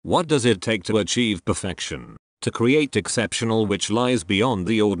What does it take to achieve perfection? To create exceptional which lies beyond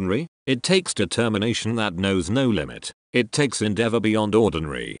the ordinary? It takes determination that knows no limit. It takes endeavor beyond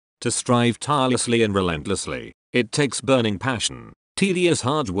ordinary. To strive tirelessly and relentlessly. It takes burning passion, tedious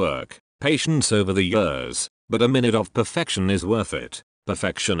hard work, patience over the years, but a minute of perfection is worth it.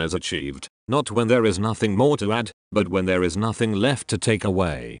 Perfection is achieved, not when there is nothing more to add, but when there is nothing left to take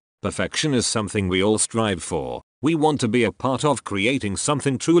away. Perfection is something we all strive for. We want to be a part of creating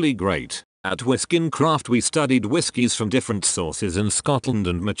something truly great. At Whiskin Craft we studied whiskies from different sources in Scotland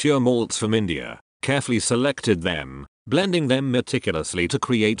and mature malts from India, carefully selected them, blending them meticulously to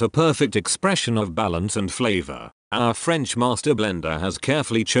create a perfect expression of balance and flavor. Our French master blender has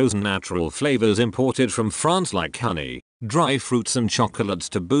carefully chosen natural flavors imported from France like honey, dry fruits and chocolates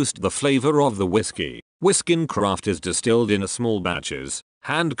to boost the flavor of the whiskey. Whiskin Craft is distilled in small batches,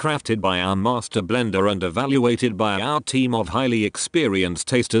 handcrafted by our master blender and evaluated by our team of highly experienced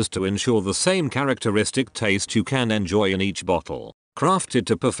tasters to ensure the same characteristic taste you can enjoy in each bottle. Crafted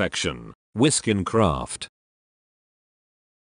to perfection. Whiskin Craft.